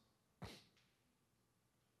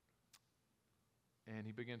And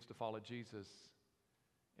he begins to follow Jesus,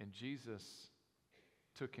 and Jesus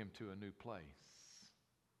took him to a new place.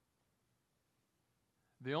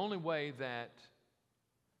 The only way that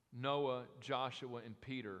Noah, Joshua, and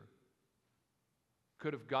Peter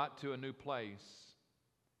could have got to a new place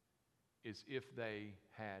is if they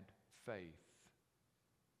had faith.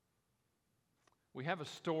 We have a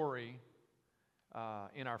story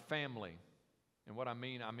in our family, and what I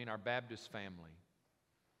mean our Baptist family.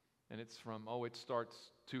 And it's from, it starts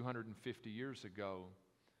 250 years ago.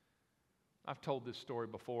 I've told this story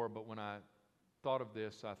before, but when I thought of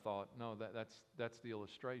this, I thought, no, that's the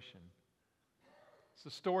illustration. It's the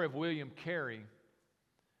story of William Carey.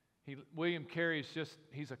 William Carey is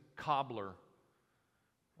he's a cobbler.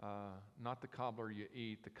 Not the cobbler you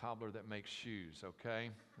eat, the cobbler that makes shoes,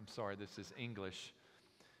 okay? I'm sorry, this is English.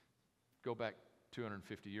 Go back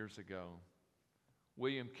 250 years ago.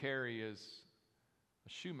 William Carey is a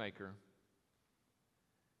shoemaker,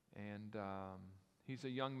 and he's a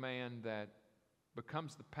young man that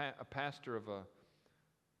becomes a pastor of a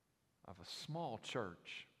small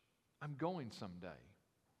church. I'm going someday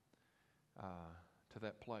to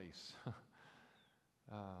that place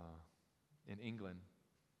in England.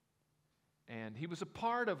 And he was a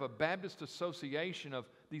part of a Baptist association of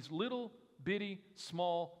these little bitty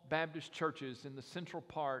small Baptist churches in the central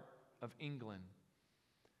part of England.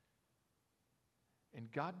 And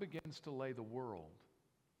God begins to lay the world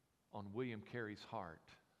on William Carey's heart.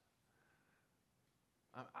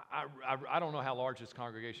 I don't know how large this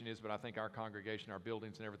congregation is, but I think our congregation, our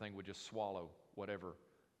buildings and everything would just swallow whatever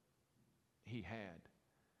he had.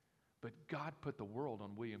 But God put the world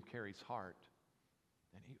on William Carey's heart.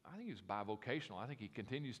 And I think he was bivocational. I think he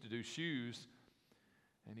continues to do shoes,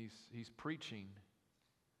 and he's preaching.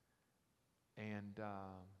 And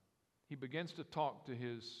he begins to talk to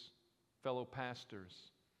his fellow pastors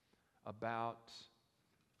about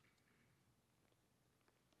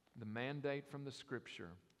the mandate from the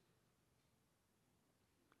Scripture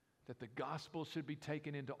that the gospel should be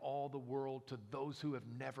taken into all the world to those who have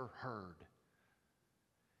never heard.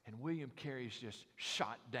 And William Carey's just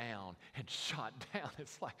shot down and shot down.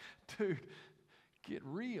 It's like, dude, get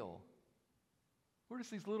real. We're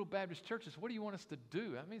just these little Baptist churches. What do you want us to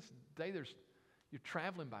do? I mean, it's the day you're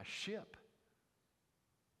traveling by ship.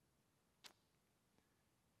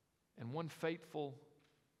 And one fateful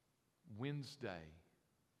Wednesday,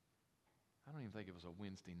 I don't even think it was a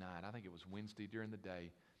Wednesday night. I think it was Wednesday during the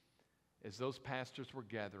day, as those pastors were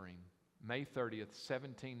gathering, May 30th,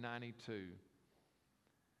 1792,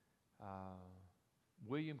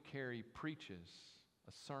 William Carey preaches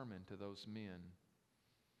a sermon to those men.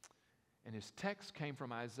 And his text came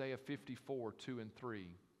from Isaiah 54, 2 and 3.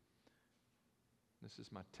 This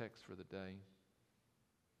is my text for the day.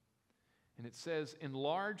 And it says,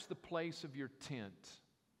 "Enlarge the place of your tent,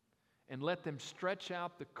 and let them stretch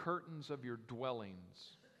out the curtains of your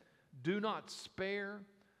dwellings. Do not spare,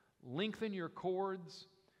 lengthen your cords,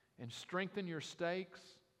 and strengthen your stakes,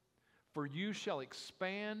 for you shall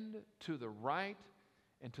expand to the right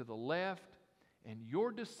and to the left, and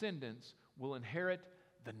your descendants will inherit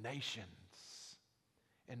the nations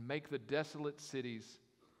and make the desolate cities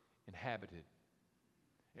inhabited."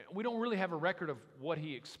 We don't really have a record of what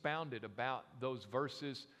he expounded about those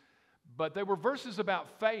verses, but they were verses about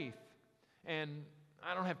faith. And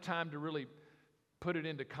I don't have time to really put it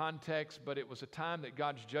into context, but it was a time that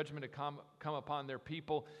God's judgment had come upon their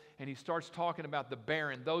people. And he starts talking about the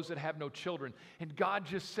barren, those that have no children. And God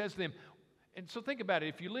just says to them, and so think about it,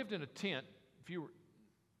 if you lived in a tent, if you were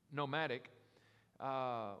nomadic,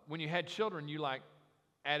 when you had children, you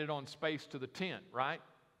added on space to the tent, right?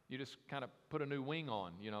 You just kind of put a new wing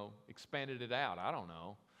on, expanded it out. I don't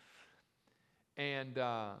know. And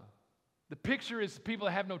the picture is people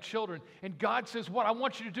that have no children. And God says, what I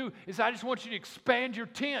want you to do is I just want you to expand your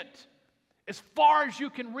tent as far as you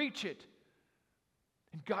can reach it.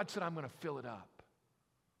 And God said, I'm going to fill it up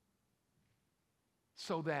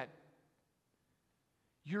so that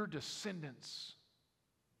your descendants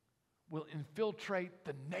will infiltrate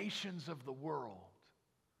the nations of the world.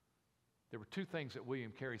 There were two things that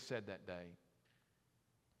William Carey said that day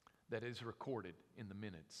that is recorded in the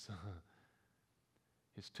minutes.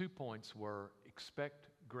 His 2 points were, expect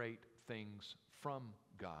great things from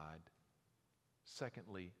God.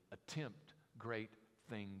 Secondly, attempt great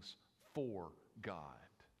things for God.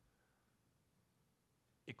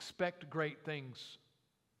 Expect great things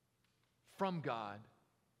from God.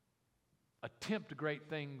 Attempt great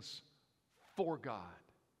things for God.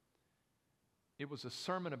 It was a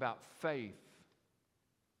sermon about faith.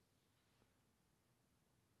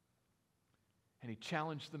 And he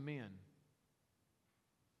challenged the men.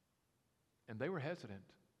 And they were hesitant.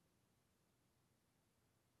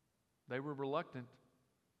 They were reluctant.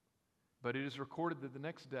 But it is recorded that the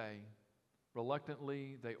next day,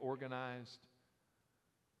 reluctantly, they organized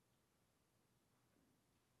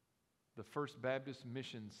the First Baptist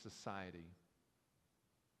Mission Society.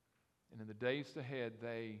 And in the days ahead,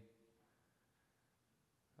 they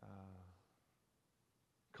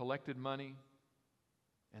collected money,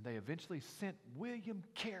 and they eventually sent William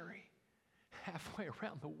Carey halfway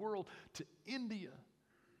around the world to India.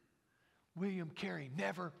 William Carey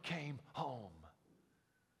never came home.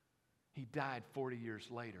 He died 40 years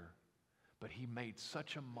later, but he made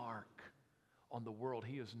such a mark on the world.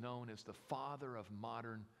 He is known as the father of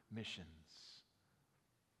modern missions.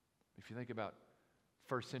 If you think about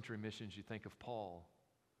first century missions, you think of Paul.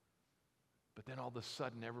 But then all of a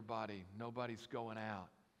sudden, nobody's going out.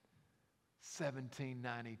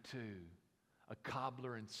 1792, a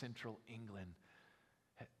cobbler in central England.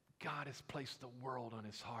 God has placed the world on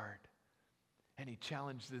his heart. And he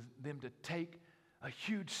challenged them to take a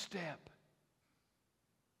huge step.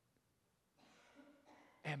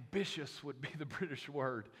 Ambitious would be the British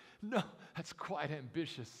word. No, that's quite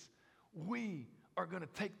ambitious. We are going to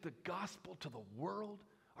take the gospel to the world?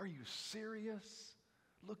 Are you serious?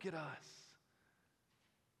 Look at us.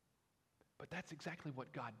 But that's exactly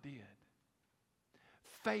what God did.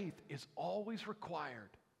 Faith is always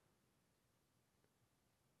required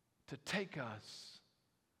to take us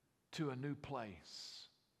to a new place.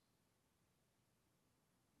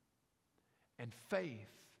 And faith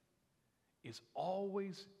is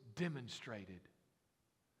always demonstrated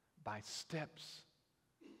by steps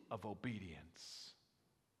of obedience.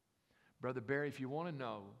 Brother Barry, if you want to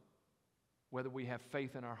know whether we have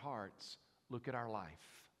faith in our hearts, look at our life.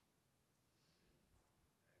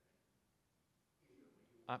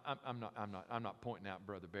 I'm not pointing out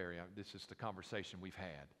Brother Barry. This is the conversation we've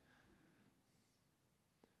had.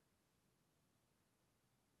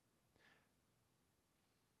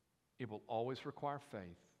 It will always require faith.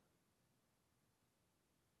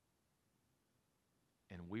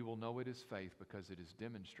 And we will know it is faith because it is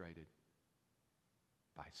demonstrated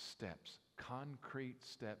by steps, concrete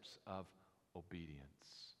steps of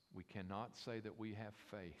obedience. We cannot say that we have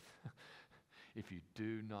faith if you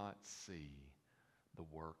do not see the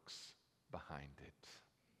works behind it.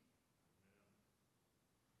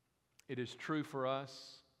 It is true for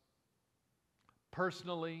us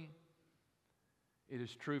personally. It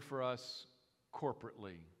is true for us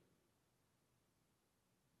corporately.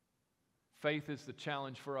 Faith is the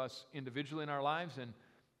challenge for us individually in our lives, and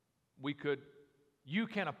you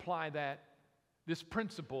can apply this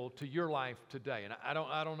principle to your life today. And I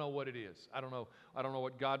don't know what it is. I don't know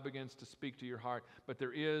what God begins to speak to your heart, but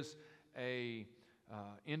there is a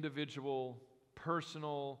individual,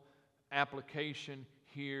 personal application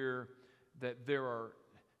here that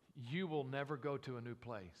you will never go to a new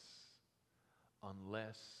place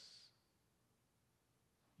unless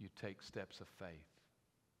you take steps of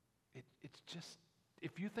faith. It's just,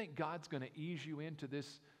 if you think God's going to ease you into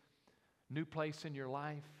this new place in your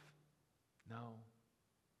life, no.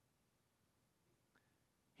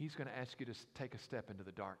 He's going to ask you to take a step into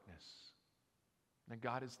the darkness. And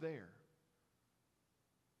God is there.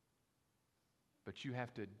 But you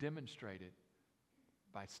have to demonstrate it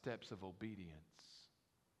by steps of obedience.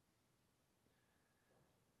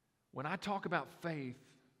 When I talk about faith,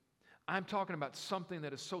 I'm talking about something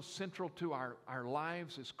that is so central to our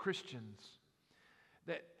lives as Christians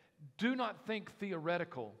that do not think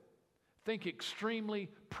theoretical, think extremely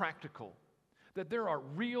practical. That there are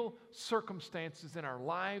real circumstances in our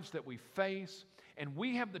lives that we face, and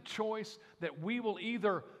we have the choice that we will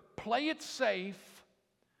either play it safe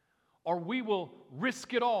or we will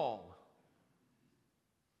risk it all.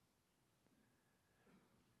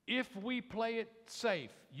 If we play it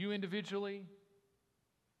safe, you individually,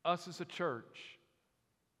 us as a church,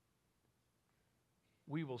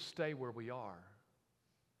 we will stay where we are.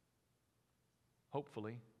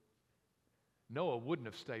 Hopefully. Noah wouldn't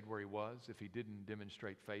have stayed where he was if he didn't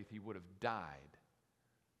demonstrate faith. He would have died.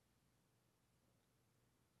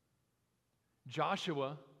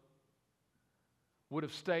 Joshua would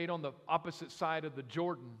have stayed on the opposite side of the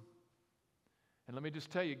Jordan. And let me just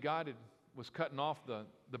tell you, God was cutting off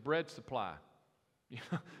the bread supply.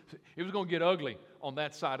 It was going to get ugly on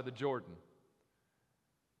that side of the Jordan.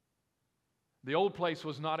 The old place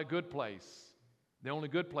was not a good place. The only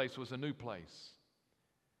good place was a new place.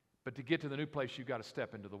 But to get to the new place, you've got to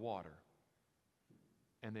step into the water.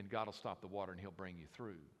 And then God will stop the water and He'll bring you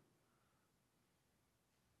through.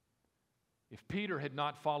 If Peter had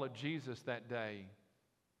not followed Jesus that day,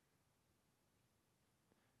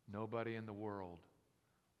 nobody in the world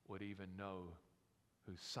would even know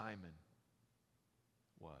who Simon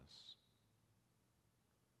was,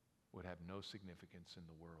 would have no significance in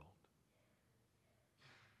the world.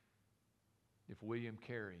 If William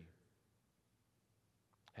Carey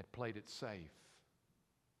had played it safe,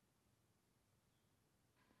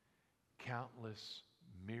 countless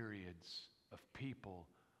myriads of people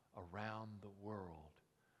around the world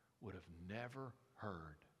would have never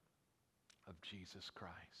heard of Jesus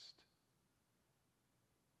Christ.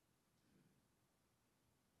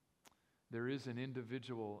 There is an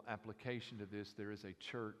individual application to this. There is a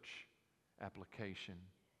church application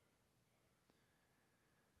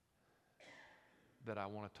that I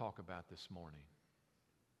want to talk about this morning.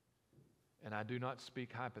 And I do not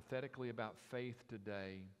speak hypothetically about faith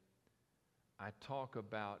today. I talk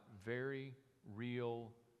about very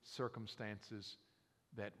real circumstances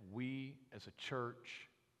that we as a church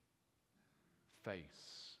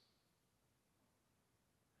face.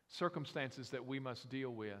 Circumstances that we must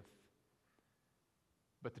deal with,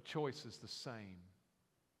 but the choice is the same.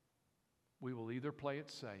 We will either play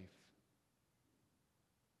it safe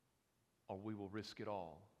or we will risk it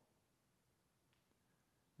all.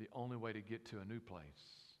 The only way to get to a new place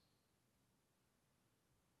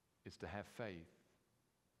is to have faith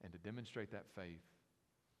and to demonstrate that faith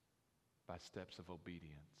by steps of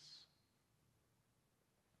obedience.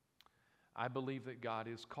 I believe that God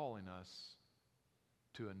is calling us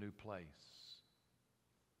to a new place.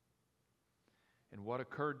 And what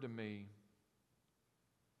occurred to me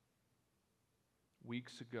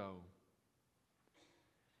weeks ago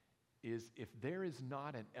is if there is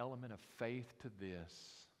not an element of faith to this,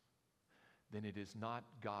 then it is not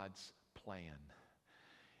God's plan.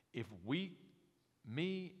 If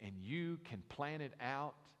me and you can plan it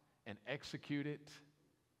out and execute it,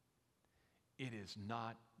 it is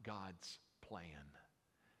not God's plan.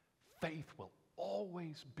 Faith will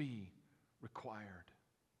always be required.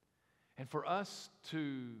 And for us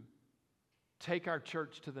to take our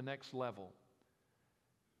church to the next level,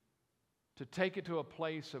 to take it to a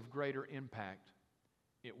place of greater impact,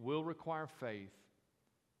 it will require faith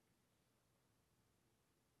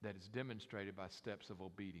that is demonstrated by steps of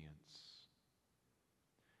obedience.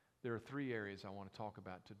 There are 3 areas I want to talk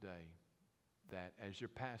about today that, as your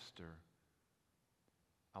pastor,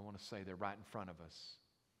 I want to say they're right in front of us.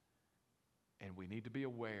 And we need to be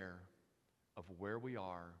aware of where we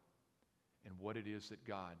are and what it is that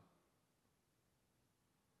God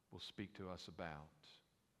will speak to us about.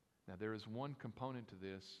 Now, there is one component to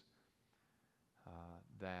this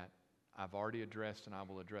that I've already addressed and I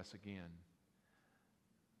will address again.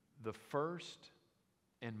 The first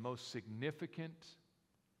and most significant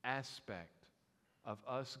aspect of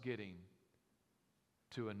us getting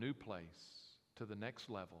to a new place, to the next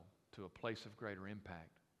level, to a place of greater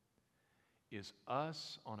impact, is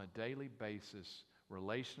us on a daily basis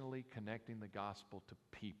relationally connecting the gospel to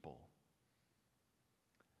people.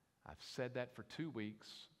 I've said that for 2 weeks.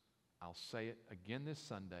 I'll say it again this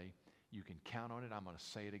Sunday. You can count on it. I'm going to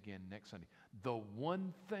say it again next Sunday. The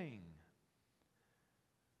one thing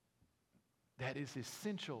that is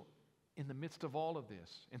essential in the midst of all of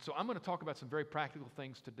this. And so I'm going to talk about some very practical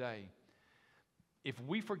things today. If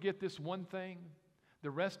we forget this one thing,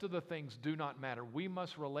 the rest of the things do not matter. We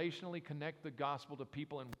must relationally connect the gospel to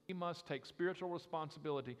people, and we must take spiritual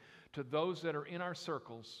responsibility to those that are in our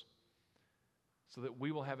circles so that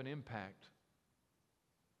we will have an impact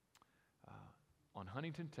on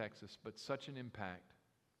Huntington, Texas, but such an impact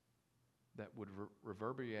that would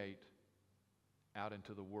reverberate out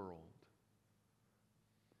into the world.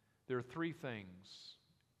 There are 3 things.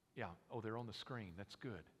 Yeah, they're on the screen. That's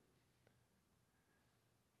good.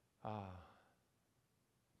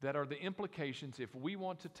 That are the implications if we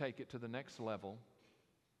want to take it to the next level,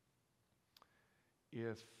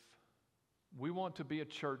 if we want to be a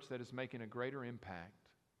church that is making a greater impact,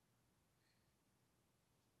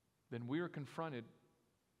 then we are confronted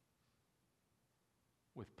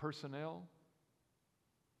with personnel,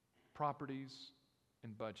 properties,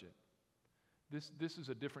 and budget. This is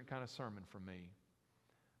a different kind of sermon for me,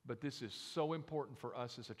 but this is so important for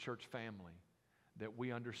us as a church family that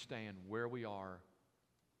we understand where we are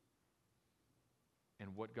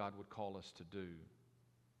and what God would call us to do.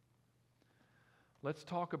 Let's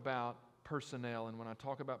talk about personnel, and when I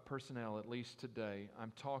talk about personnel, at least today,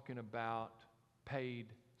 I'm talking about paid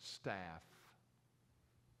staff.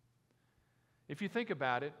 If you think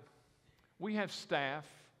about it, we have staff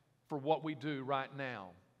for what we do right now.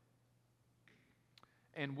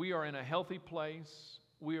 And we are in a healthy place.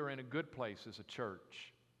 We are in a good place as a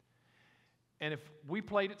church. And if we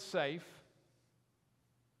played it safe,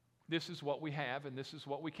 this is what we have and this is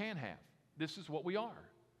what we can have. This is what we are.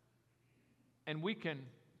 and we can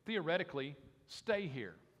theoretically stay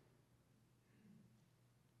here.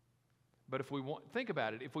 But if we want, think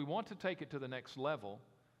about it, if we want to take it to the next level,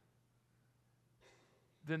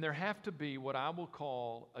 then there have to be what I will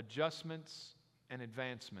call adjustments and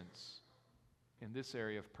advancements in this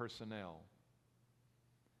area of personnel.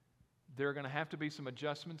 There are going to have to be some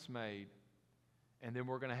adjustments made, and then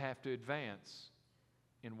we're going to have to advance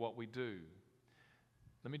in what we do.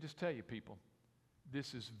 Let me just tell you, people,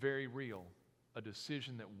 this is very real, a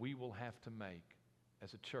decision that we will have to make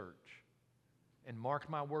as a church. And mark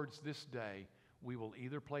my words, this day, we will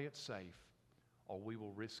either play it safe or we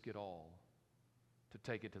will risk it all to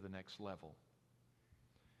take it to the next level.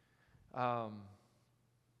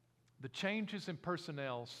 The changes in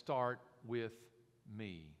personnel start with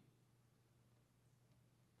me.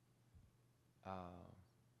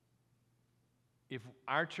 If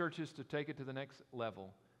our church is to take it to the next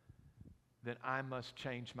level, then I must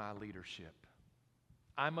change my leadership.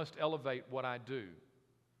 I must elevate what I do,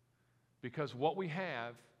 because what we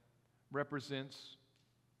have represents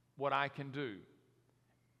what I can do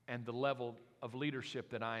and the level of leadership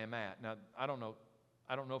that I am at. Now, I don't know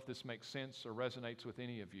if this makes sense or resonates with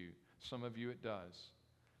any of you. Some of you it does.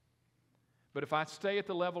 But if I stay at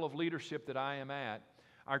the level of leadership that I am at,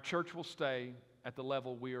 our church will stay at the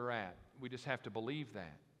level we are at. We just have to believe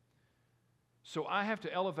that. So I have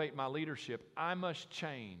to elevate my leadership. I must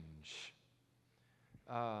change.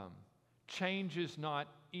 Change is not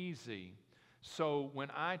easy. So when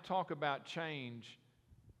I talk about change,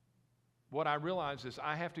 what I realize is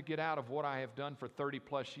I have to get out of what I have done for 30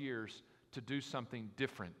 plus years to do something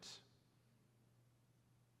different.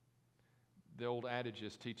 The old adage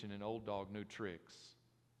is teaching an old dog new tricks.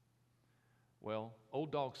 Well,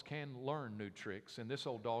 old dogs can learn new tricks, and this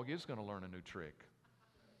old dog is going to learn a new trick.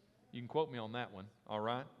 You can quote me on that one, all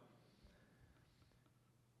right?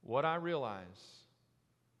 What I realize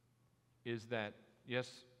is that, yes,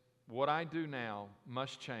 what I do now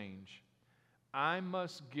must change. I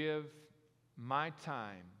must give my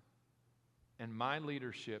time and my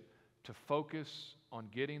leadership to focus on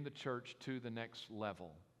getting the church to the next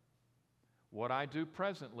level. What I do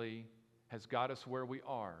presently has got us where we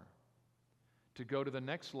are. To go to the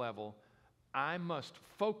next level, I must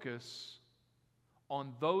focus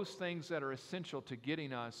on those things that are essential to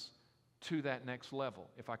getting us to that next level.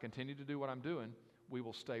 If I continue to do what I'm doing, we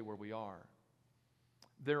will stay where we are.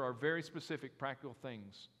 There are very specific practical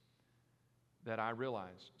things that I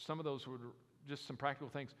realize. Some of those were just some practical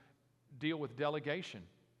things. Deal with delegation.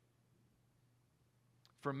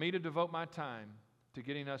 For me to devote my time to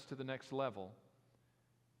getting us to the next level,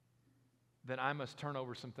 then I must turn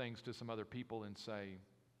over some things to some other people and say,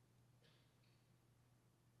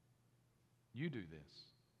 you do this,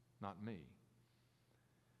 not me.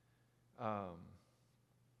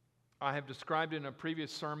 I have described in a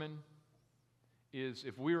previous sermon is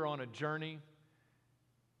if we were on a journey,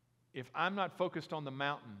 if I'm not focused on the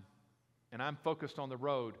mountain and I'm focused on the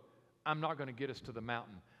road, I'm not going to get us to the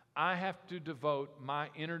mountain. I have to devote my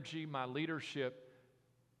energy, my leadership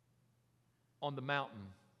on the mountain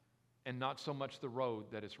and not so much the road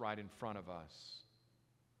that is right in front of us.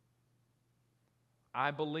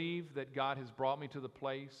 I believe that God has brought me to the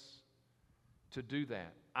place to do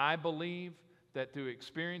that. I believe that through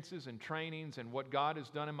experiences and trainings and what God has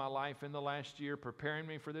done in my life in the last year, preparing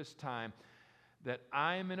me for this time, that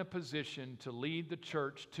I am in a position to lead the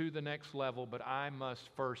church to the next level, but I must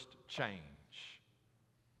first change.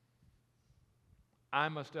 I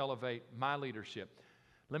must elevate my leadership.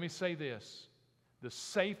 Let me say this. The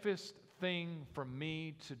safest thing for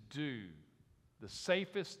me to do,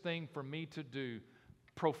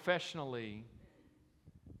 professionally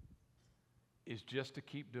is just to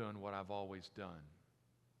keep doing what I've always done.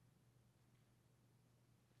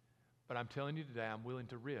 But I'm telling you today, I'm willing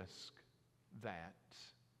to risk that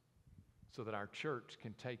so that our church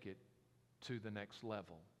can take it to the next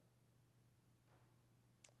level.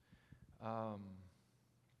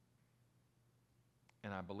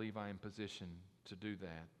 And I believe I am positioned to do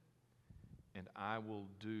that. And I will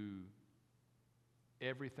do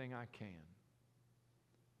everything I can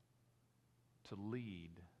to lead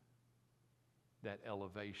that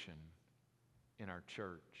elevation in our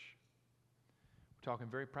church. We're talking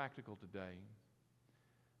very practical today.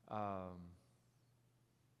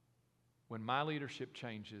 When my leadership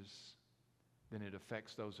changes, then it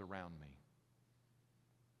affects those around me.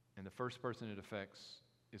 And the first person it affects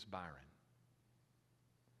is Byron.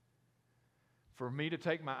 For me to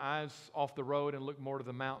take my eyes off the road and look more to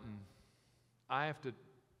the mountain, I have to,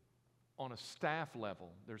 on a staff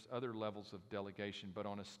level, there's other levels of delegation, but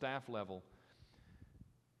on a staff level,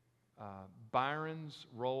 Byron's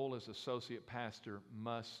role as associate pastor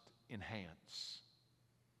must enhance.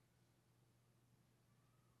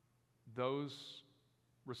 Those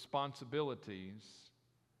responsibilities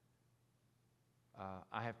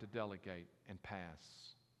I have to delegate and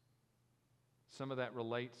pass. Some of that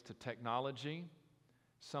relates to technology.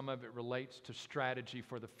 Some of it relates to strategy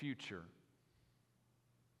for the future.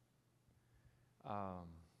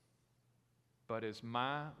 But as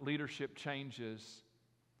my leadership changes,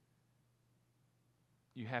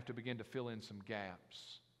 you have to begin to fill in some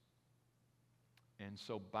gaps. And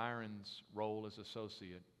so Byron's role as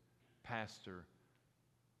associate pastor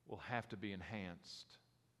will have to be enhanced.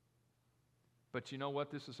 But you know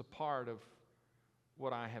what? This is a part of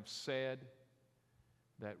what I have said,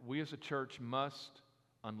 that we as a church must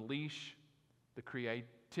unleash the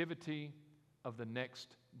creativity of the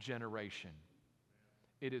next generation.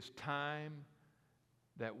 It is time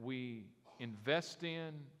that we invest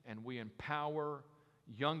in and we empower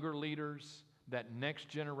younger leaders, that next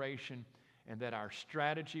generation, and that our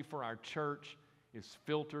strategy for our church is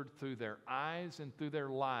filtered through their eyes and through their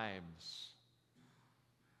lives.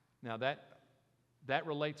 Now that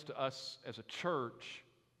relates to us as a church.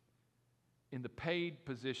 In the paid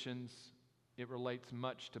positions, it relates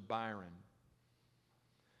much to Byron.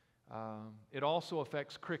 It also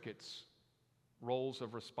affects Cricket's roles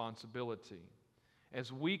of responsibility.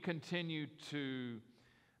 As we continue to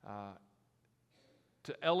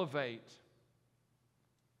elevate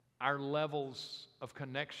our levels of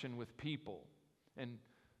connection with people, and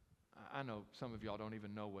I know some of y'all don't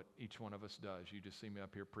even know what each one of us does. You just see me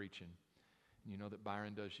up here preaching. You know that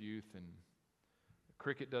Byron does youth and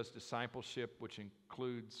Cricket does discipleship, which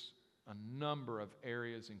includes a number of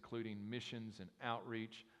areas, including missions and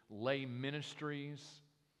outreach, lay ministries.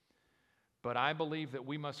 But I believe that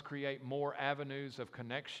we must create more avenues of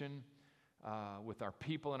connection with our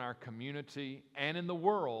people in our community and in the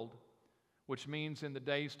world, which means in the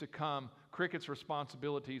days to come, Cricket's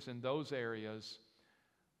responsibilities in those areas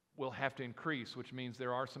will have to increase, which means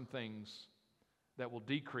there are some things that will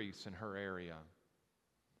decrease in her area.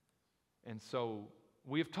 And so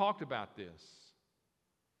we have talked about this.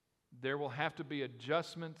 There will have to be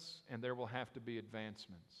adjustments and there will have to be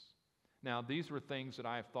advancements. Now, these were things that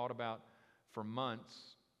I have thought about for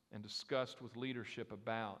months and discussed with leadership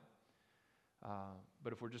about.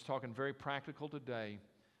 But if we're just talking very practical today,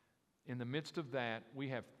 in the midst of that, we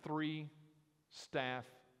have 3 staff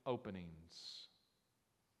openings.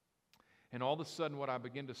 And all of a sudden, what I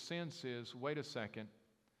begin to sense is, wait a second,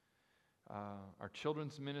 our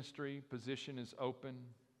children's ministry position is open.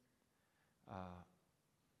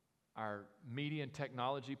 Our media and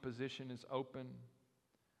technology position is open.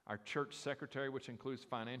 Our church secretary, which includes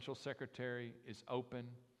financial secretary, is open.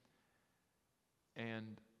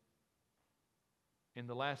 And in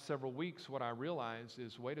the last several weeks, what I realized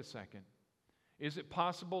is, wait a second, is it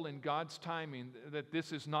possible in God's timing that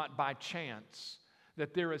this is not by chance?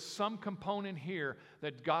 That there is some component here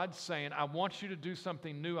that God's saying, I want you to do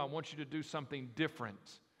something new. I want you to do something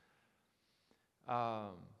different.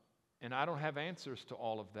 And I don't have answers to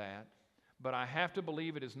all of that, but I have to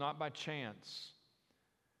believe it is not by chance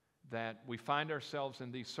that we find ourselves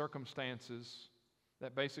in these circumstances,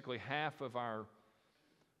 that basically half of our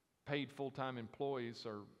paid full-time employees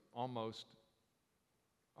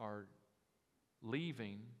are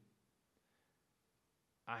leaving.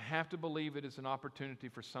 I have to believe it is an opportunity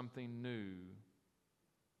for something new.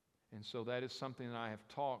 And so that is something that I have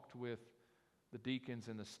talked with the deacons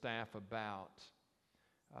and the staff about.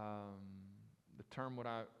 The term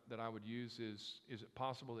that I would use is it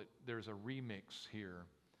possible that there's a remix here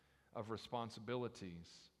of responsibilities?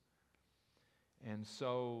 And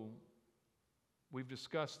so we've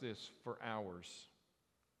discussed this for hours.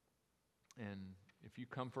 And if you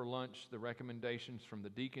come for lunch, the recommendations from the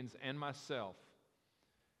deacons and myself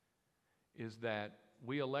is that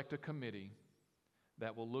we elect a committee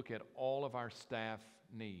that will look at all of our staff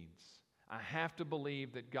needs. I have to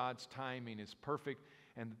believe that God's timing is perfect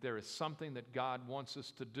and that there is something that God wants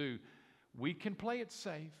us to do. We can play it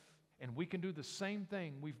safe and we can do the same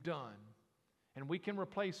thing we've done. And we can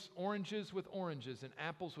replace oranges with oranges and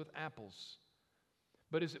apples with apples.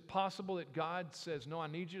 But is it possible that God says, no, I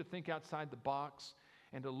need you to think outside the box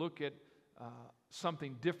and to look at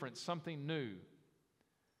something different, something new?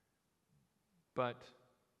 But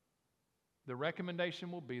the recommendation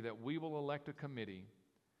will be that we will elect a committee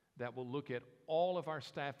that will look at all of our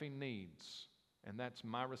staffing needs. And that's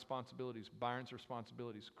my responsibilities, Byron's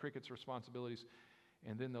responsibilities, Cricket's responsibilities,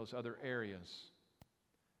 and then those other areas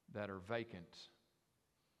that are vacant.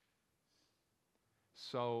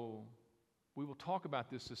 So we will talk about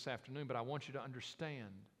this afternoon, but I want you to understand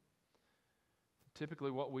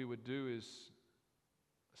Typically what we would do is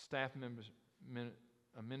a staff member,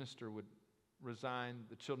 a minister would resign,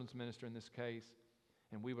 the children's minister in this case,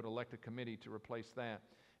 and we would elect a committee to replace that.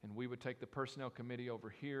 And we would take the personnel committee over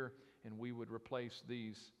here, and we would replace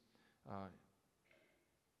these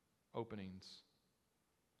openings.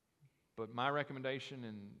 But my recommendation,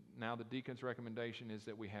 and now the deacon's recommendation, is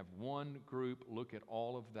that we have one group look at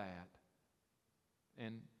all of that.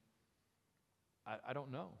 And I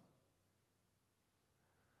don't know.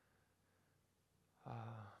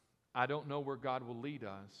 I don't know where God will lead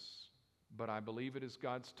us, but I believe it is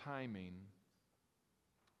God's timing.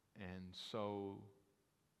 And so,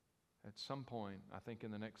 at some point, I think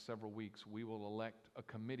in the next several weeks, we will elect a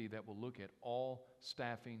committee that will look at all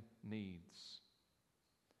staffing needs.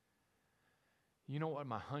 You know what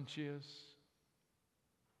my hunch is?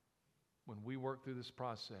 When we work through this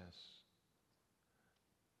process,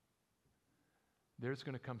 there's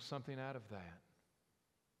going to come something out of that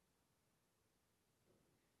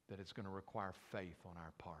it's going to require faith on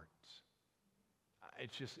our parts.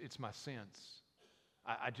 It's my sense.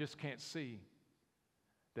 I just can't see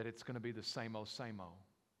that it's going to be the same old, same old.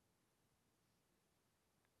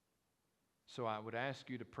 So I would ask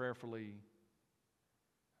you to prayerfully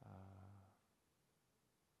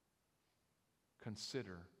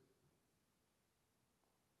consider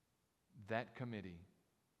that committee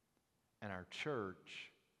and our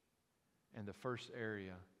church and the first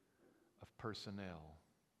area of personnel.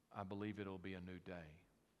 I believe it'll be a new day.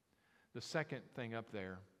 The second thing up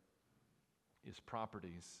there is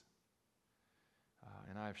properties.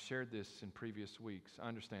 And I've shared this in previous weeks. I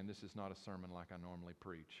understand this is not a sermon like I normally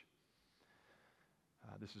preach.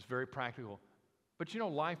 This is very practical. But you know,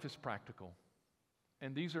 life is practical.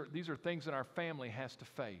 And these are things that our family has to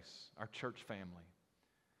face, our church family.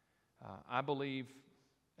 I believe,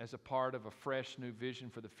 as a part of a fresh new vision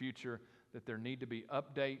for the future, that there need to be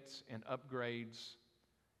updates and upgrades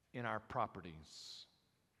in our properties.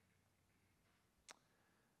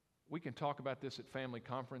 We can talk about this at family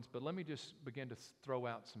conference, but let me just begin to throw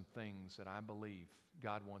out some things that I believe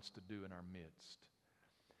God wants to do in our midst.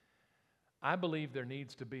 I believe there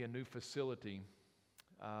needs to be a new facility.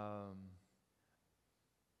 I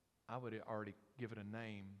would already give it a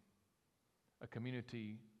name, a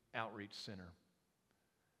community outreach center.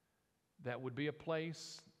 That would be a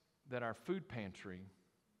place that our food pantry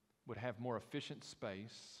would have more efficient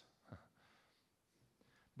space,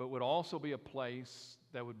 but would also be a place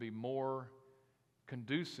that would be more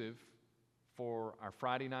conducive for our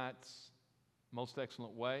Friday nights, Most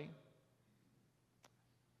Excellent Way.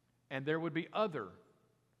 And there would be other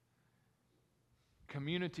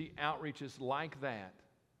community outreaches like that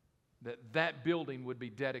building would be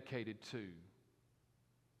dedicated to.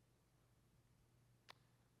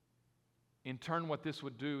 In turn, what this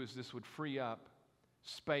would do is this would free up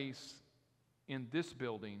space in this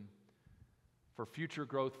building for future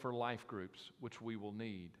growth for life groups, which we will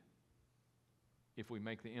need if we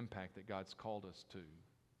make the impact that God's called us to.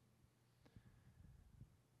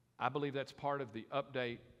 I believe that's part of the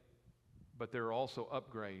update, but there are also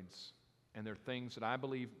upgrades, and there are things that I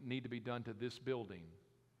believe need to be done to this building.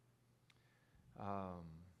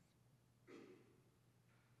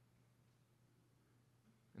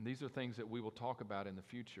 And these are things that we will talk about in the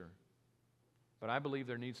future. But I believe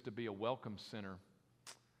there needs to be a welcome center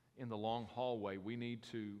in the long hallway. We need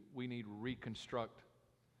to reconstruct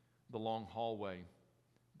the long hallway,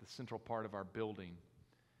 the central part of our building,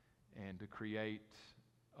 and to create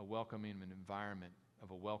a welcoming environment of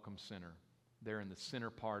a welcome center there in the center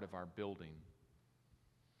part of our building.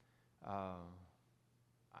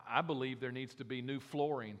 I believe there needs to be new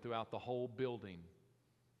flooring throughout the whole building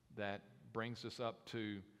that brings us up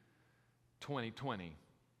to 2020.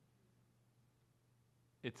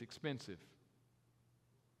 It's expensive.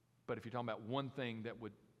 But if you're talking about one thing that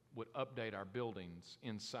would update our buildings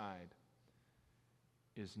inside,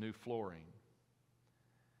 is new flooring.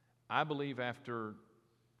 I believe after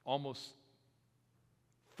almost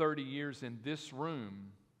 30 years in this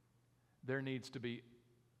room, there needs to be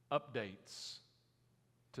updates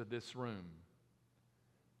to this room.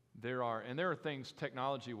 There are things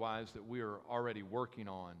technology-wise that we are already working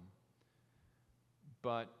on.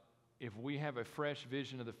 But if we have a fresh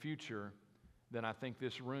vision of the future, then I think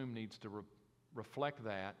this room needs to reflect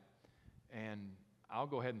that. And I'll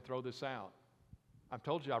go ahead and throw this out. I've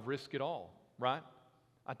told you I've risked it all, right?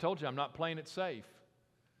 I told you I'm not playing it safe.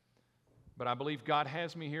 But I believe God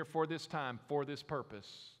has me here for this time, for this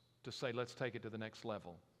purpose, to say, let's take it to the next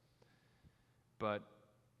level. But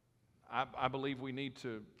I believe we need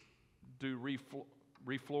to do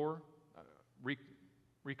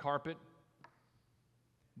recarpet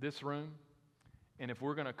this room, And if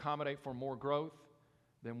we're going to accommodate for more growth,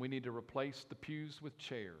 then we need to replace the pews with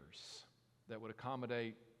chairs that would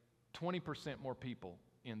accommodate 20% more people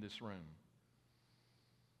in this room.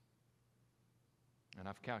 And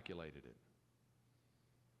I've calculated it.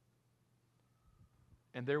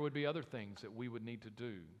 And there would be other things that we would need to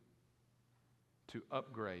do to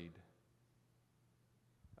upgrade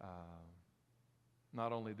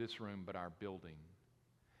not only this room, but our building.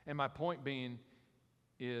 And my point being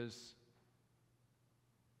is,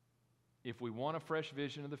 if we want a fresh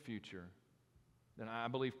vision of the future, then I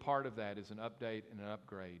believe part of that is an update and an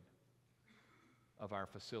upgrade of our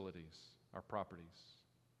facilities, our properties.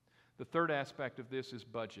 The third aspect of this is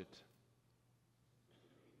budget.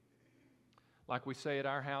 Like we say at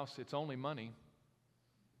our house, it's only money.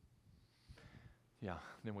 Yeah,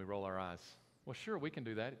 then we roll our eyes. Well, sure, we can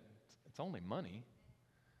do that. It's only money.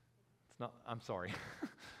 It's not, I'm sorry.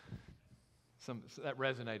 That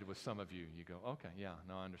resonated with some of you. You go, okay, yeah,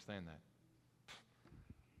 no, I understand that.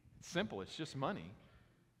 It's simple, it's just money.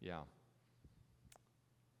 Yeah.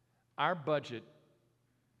 Our budget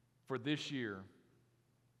for this year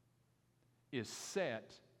is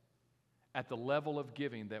set at the level of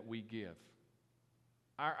giving that we give.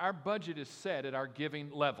 Our budget is set at our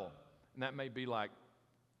giving level. And that may be like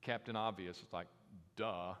Captain Obvious. It's like,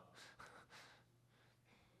 duh.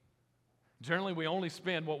 Generally, we only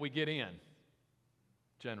spend what we get in.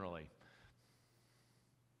 Generally.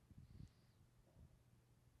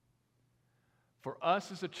 For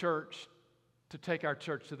us as a church to take our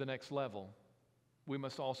church to the next level, we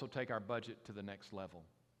must also take our budget to the next level.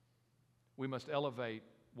 We must elevate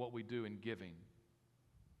what we do in giving.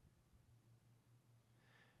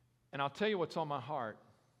 And I'll tell you what's on my heart.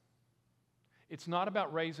 It's not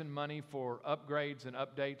about raising money for upgrades and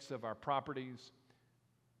updates of our properties.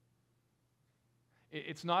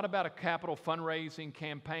 It's not about a capital fundraising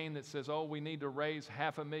campaign that says, oh, we need to raise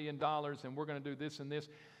 $500,000 and we're going to do this and this.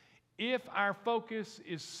 If our focus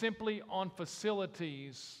is simply on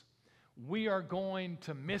facilities, we are going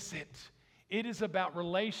to miss it. It is about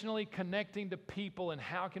relationally connecting to people, and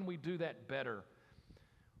how can we do that better?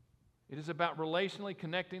 It is about relationally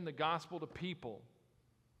connecting the gospel to people,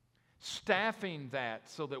 staffing that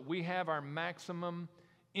so that we have our maximum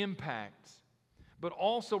impact, but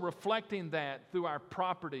also reflecting that through our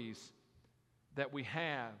properties that we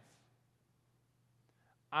have.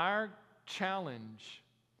 Our challenge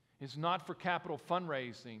is not for capital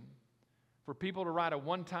fundraising, for people to write a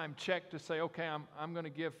one-time check to say, okay, I'm going to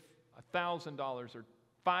give $1,000 or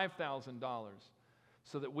 $5,000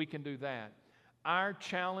 so that we can do that. Our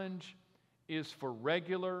challenge is for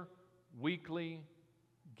regular, weekly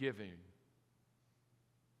giving.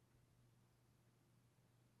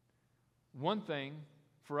 One thing,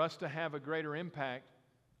 for us to have a greater impact,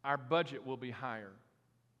 our budget will be higher.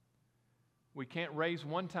 We can't raise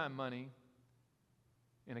one-time money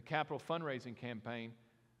in a capital fundraising campaign.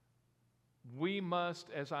 We must,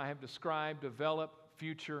 as I have described, develop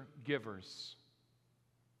future givers.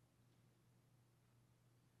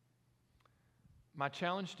 My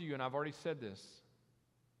challenge to you, and I've already said this,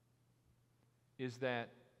 is that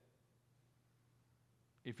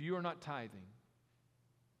if you are not tithing,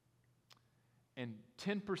 and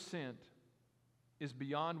 10% is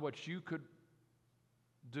beyond what you could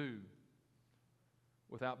do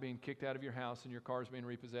without being kicked out of your house and your cars being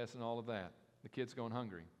repossessed and all of that, the kids going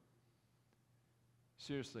hungry.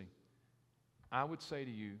 Seriously, I would say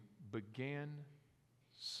to you, begin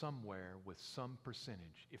somewhere with some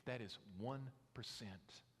percentage. If that is 1%,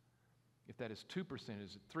 if that is 2%,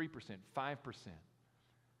 is it 3%, 5%?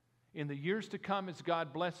 In the years to come, as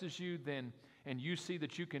God blesses you, then and you see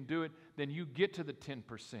that you can do it, then you get to the 10%.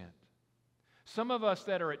 Some of us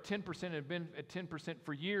that are at 10% and have been at 10%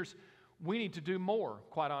 for years, we need to do more,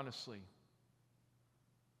 quite honestly.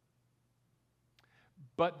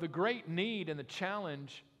 But the great need and the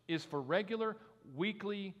challenge is for regular,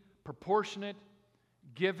 weekly, proportionate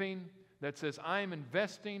giving that says, I am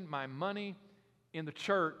investing my money in the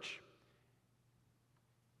church.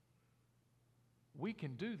 We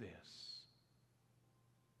can do this.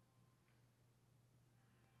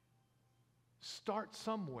 Start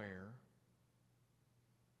somewhere.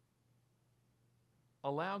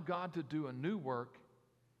 Allow God to do a new work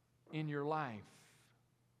in your life.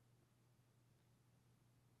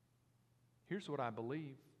 Here's what I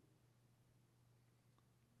believe.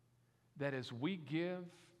 That as we give,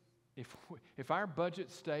 if our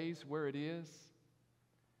budget stays where it is,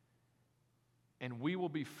 and we will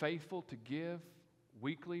be faithful to give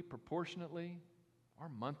weekly, proportionately, or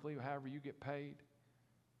monthly, however you get paid,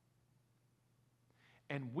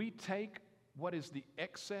 and we take what is the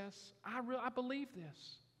excess, I believe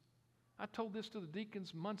this. I told this to the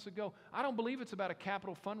deacons months ago. I don't believe it's about a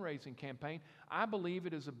capital fundraising campaign. I believe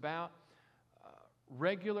it is about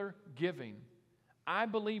regular giving. I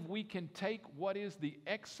believe we can take what is the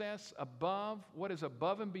excess above, what is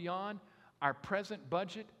above and beyond our present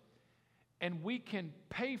budget, and we can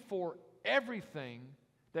pay for everything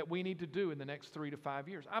that we need to do in the next 3 to 5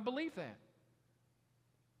 years. I believe that.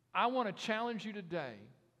 I want to challenge you today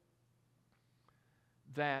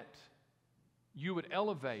that you would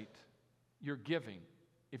elevate your giving.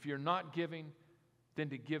 If you're not giving, then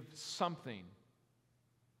to give something,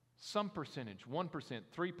 some percentage, 1%,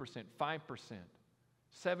 3%, 5%,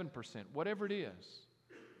 7%, whatever it is.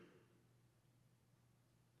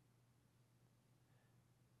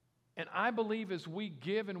 And I believe as we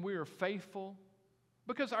give and we are faithful,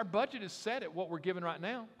 because our budget is set at what we're giving right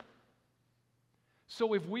now.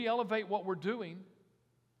 So if we elevate what we're doing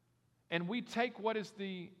and we take what is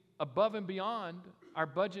the above and beyond our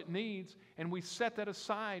budget needs and we set that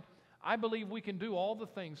aside, I believe we can do all the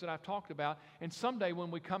things that I've talked about. And someday when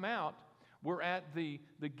we come out, we're at the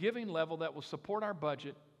giving level that will support our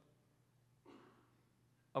budget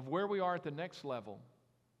of where we are at the next level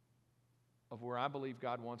of where I believe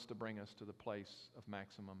God wants to bring us to the place of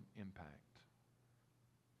maximum impact.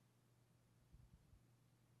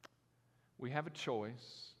 We have a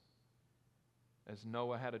choice. As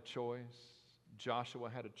Noah had a choice, Joshua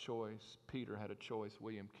had a choice, Peter had a choice,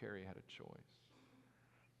 William Carey had a choice.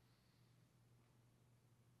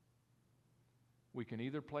 We can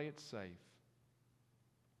either play it safe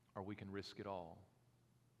or we can risk it all.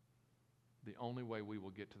 The only way we will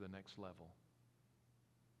get to the next level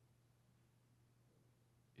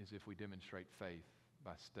is if we demonstrate faith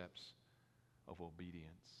by steps of obedience.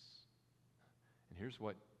 And here's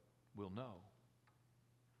what we'll know.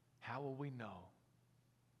 How will we know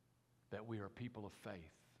that we are people of faith?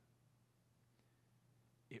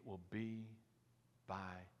 It will be by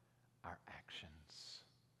our actions.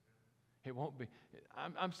 It won't be.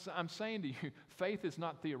 I'm saying to you, faith is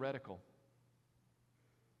not theoretical.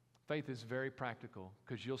 Faith is very practical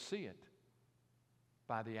because you'll see it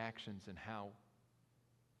by the actions and how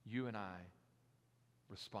you and I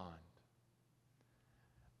respond.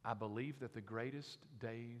 I believe that the greatest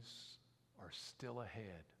days are still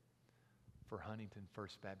ahead for Huntington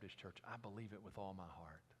First Baptist Church. I believe it with all my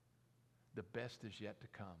heart. The best is yet to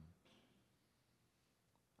come.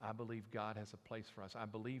 I believe God has a place for us. I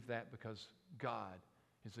believe that because God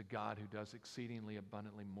is a God who does exceedingly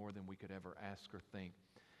abundantly more than we could ever ask or think.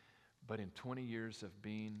 But in 20 years of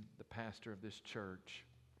being the pastor of this church,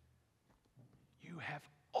 you have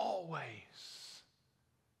always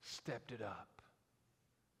stepped it up.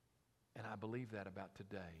 And I believe that about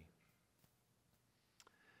today.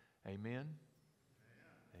 Amen?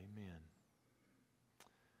 Amen.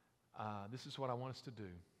 This is what I want us to do.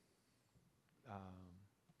 I'm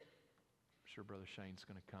sure Brother Shane's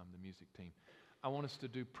going to come, the music team. I want us to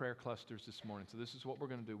do prayer clusters this morning. So this is what we're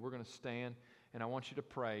going to do. We're going to stand, and I want you to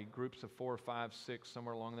pray. Groups of 4 or 5, 6,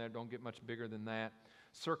 somewhere along there. Don't get much bigger than that.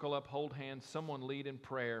 Circle up, hold hands, someone lead in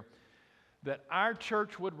prayer. That our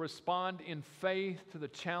church would respond in faith to the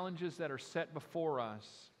challenges that are set before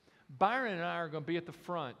us. Byron and I are going to be at the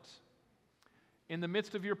front. In the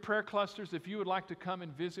midst of your prayer clusters, if you would like to come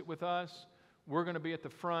and visit with us, we're going to be at the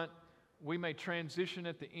front. We may transition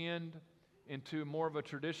at the end into more of a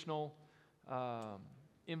traditional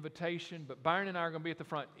invitation, but Byron and I are going to be at the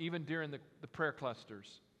front, even during the prayer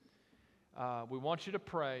clusters. We want you to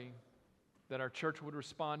pray that our church would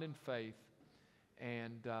respond in faith,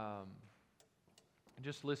 and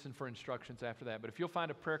just listen for instructions after that. But if you'll find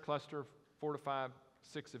a prayer cluster, 4 to 5,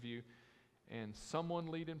 6 of you, and someone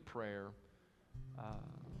lead in prayer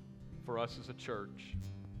for us as a church,